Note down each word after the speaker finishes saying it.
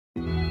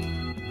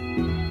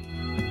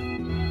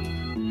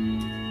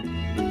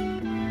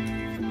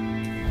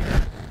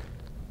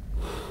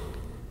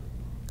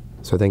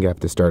So I think I have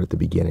to start at the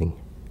beginning.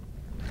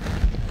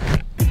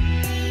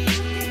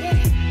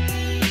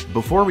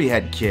 Before we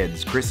had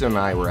kids, Chris and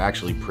I were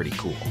actually pretty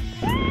cool.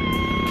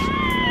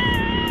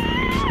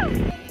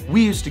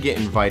 We used to get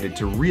invited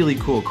to really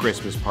cool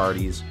Christmas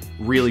parties,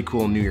 really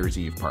cool New Year's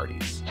Eve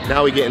parties.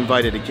 Now we get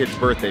invited to kids'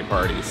 birthday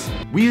parties.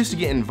 We used to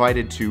get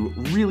invited to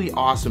really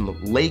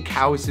awesome lake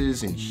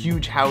houses and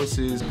huge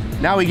houses.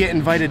 Now we get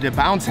invited to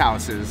bounce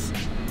houses.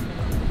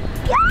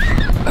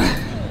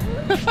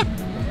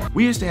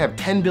 We used to have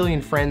 10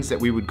 billion friends that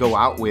we would go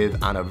out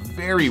with on a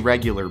very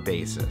regular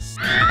basis.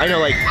 I know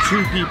like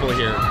 2 people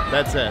here,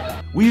 that's it.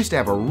 We used to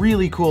have a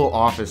really cool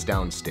office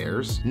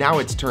downstairs. Now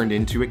it's turned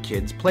into a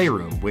kid's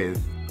playroom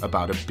with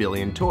about 1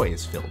 billion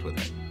toys filled with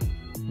it.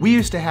 We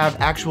used to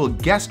have actual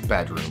guest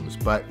bedrooms,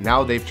 but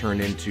now they've turned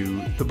into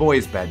the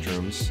boys'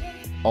 bedrooms,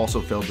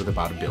 also filled with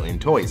about 1 billion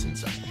toys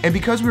inside. And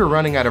because we were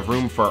running out of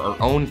room for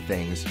our own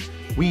things,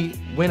 we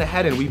went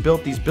ahead and we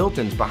built these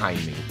built-ins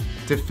behind me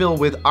to fill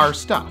with our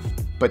stuff.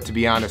 But to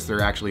be honest,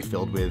 they're actually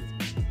filled with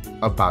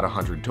about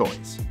 100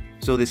 toys.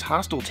 So this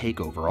hostile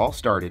takeover all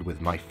started with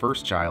my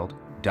first child,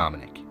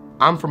 Dominic.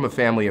 I'm from a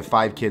family of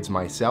 5 kids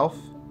myself,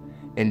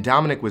 and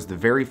Dominic was the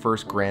very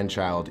first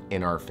grandchild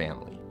in our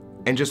family.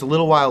 And just a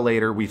little while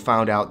later, we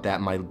found out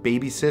that my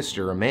baby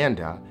sister,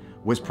 Amanda,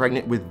 was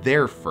pregnant with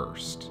their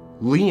first.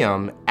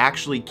 Liam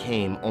actually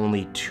came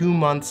only 2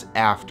 months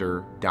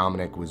after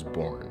Dominic was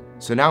born.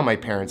 So now my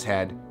parents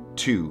had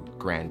 2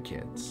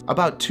 grandkids.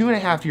 About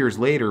 2.5 years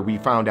later, we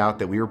found out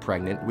that we were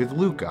pregnant with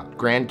Luca,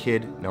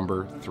 grandkid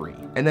number 3.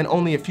 And then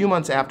only a few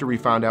months after we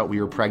found out we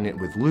were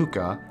pregnant with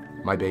Luca,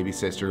 my baby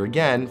sister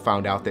again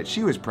found out that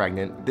she was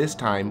pregnant, this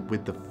time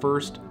with the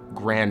first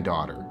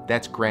granddaughter.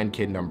 That's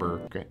grandkid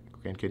number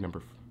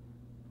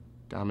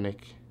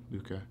Dominic,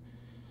 Luca,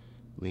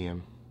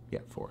 Liam,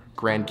 4.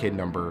 Grandkid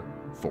number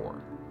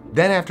 4.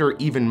 Then after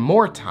even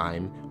more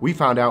time, we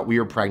found out we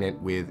were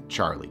pregnant with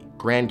Charlie,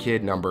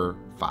 grandkid number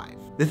 5.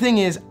 The thing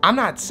is, I'm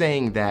not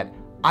saying that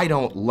I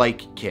don't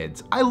like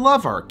kids. I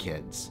love our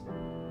kids.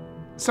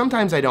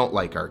 Sometimes I don't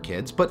like our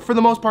kids, but for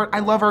the most part,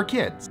 I love our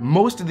kids.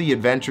 Most of the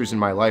adventures in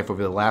my life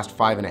over the last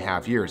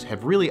 5.5 years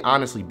have really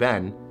honestly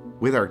been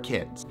with our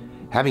kids.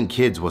 Having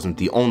kids wasn't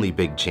the only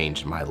big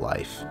change in my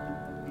life.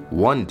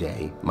 One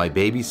day, my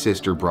baby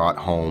sister brought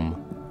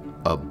home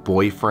a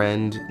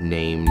boyfriend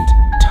named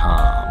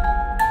Tom.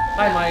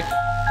 Hi, Mike.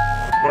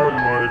 Hi,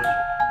 Mike.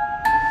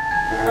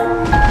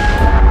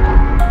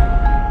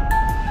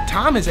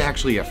 Tom is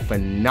actually a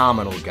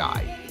phenomenal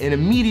guy, and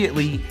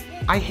immediately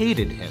I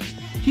hated him.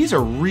 He's a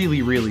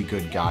really, really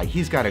good guy.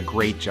 He's got a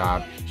great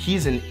job.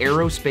 He's an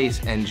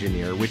aerospace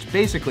engineer, which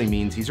basically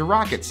means he's a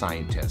rocket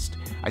scientist.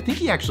 I think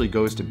he actually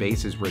goes to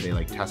bases where they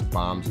like test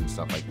bombs and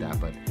stuff like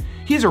that, but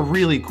he's a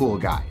really cool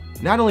guy.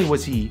 Not only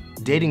was he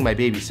dating my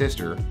baby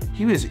sister,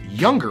 he was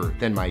younger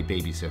than my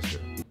baby sister.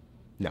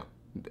 No,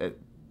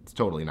 it's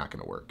totally not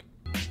gonna work.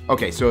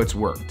 Okay, so it's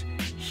worked.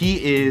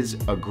 He is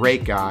a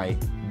great guy,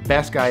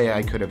 best guy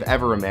I could have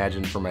ever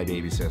imagined for my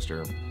baby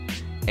sister.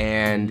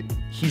 And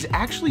he's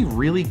actually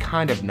really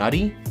kind of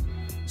nutty.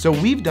 So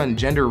we've done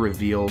gender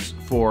reveals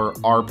for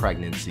our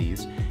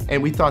pregnancies,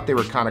 and we thought they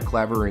were kind of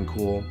clever and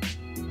cool.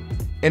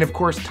 And of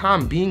course,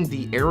 Tom, being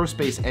the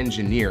aerospace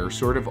engineer,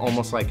 sort of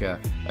almost like a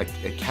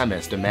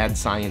chemist, a mad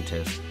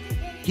scientist,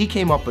 he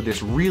came up with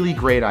this really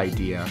great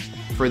idea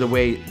for the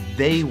way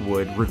they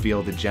would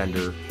reveal the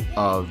gender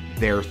of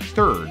their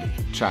third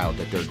child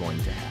that they're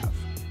going to have.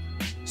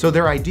 So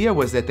their idea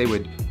was that they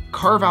would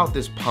carve out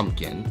this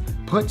pumpkin,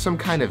 put some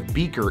kind of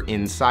beaker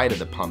inside of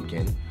the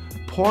pumpkin,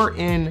 pour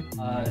in...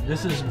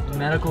 This is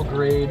medical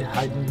grade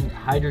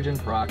hydrogen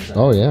peroxide.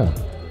 Oh yeah.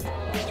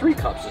 3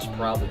 cups is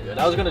probably good.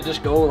 I was gonna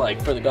just go like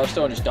for the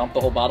gusto and just dump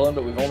the whole bottle in,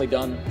 but we've only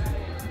done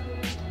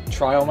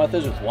trial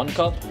methods with 1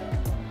 cup.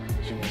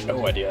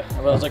 No idea.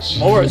 I was like,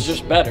 more is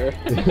just better.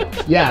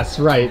 Yes,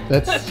 right.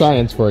 That's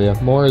science for you.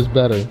 More is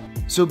better.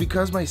 So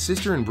because my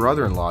sister and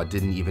brother-in-law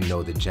didn't even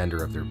know the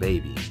gender of their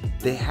baby,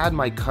 they had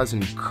my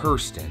cousin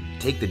Kirsten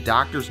take the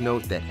doctor's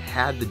note that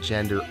had the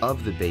gender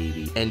of the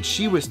baby, and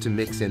she was to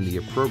mix in the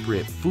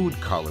appropriate food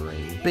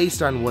coloring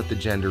based on what the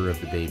gender of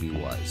the baby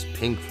was.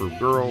 Pink for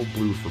girl,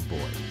 blue for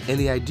boy. And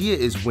the idea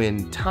is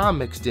when Tom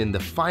mixed in the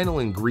final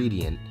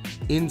ingredient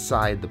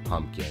inside the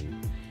pumpkin,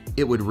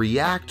 it would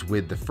react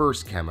with the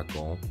first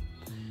chemical,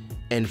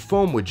 and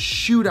foam would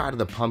shoot out of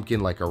the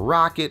pumpkin like a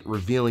rocket,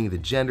 revealing the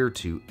gender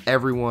to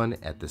everyone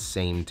at the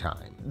same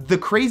time. The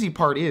crazy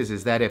part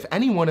is that if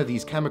any one of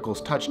these chemicals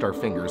touched our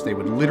fingers, they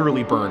would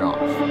literally burn off.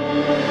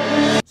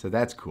 So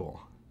that's cool.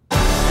 3,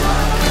 2,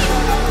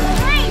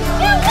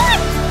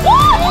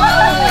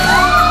 1,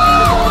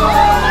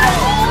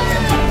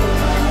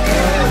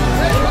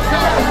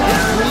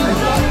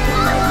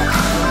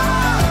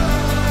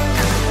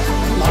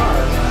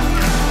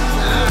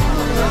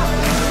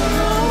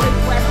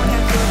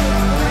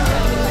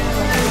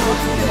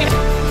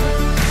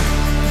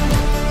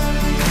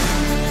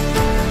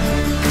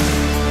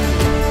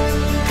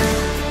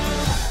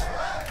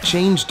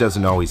 Change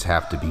doesn't always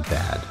have to be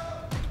bad.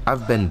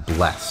 I've been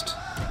blessed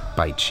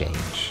by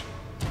change.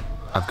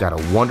 I've got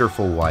a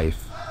wonderful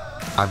wife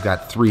I've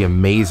got 3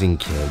 amazing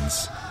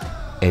kids,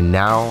 and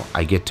now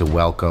I get to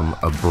welcome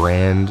a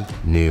brand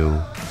new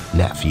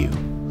nephew.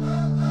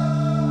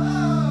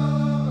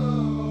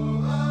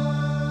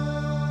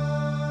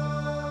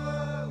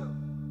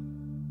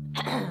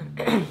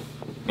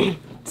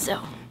 So,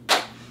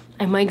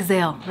 I'm Mike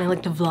Zale, and I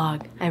like to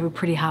vlog. I have a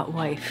pretty hot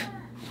wife.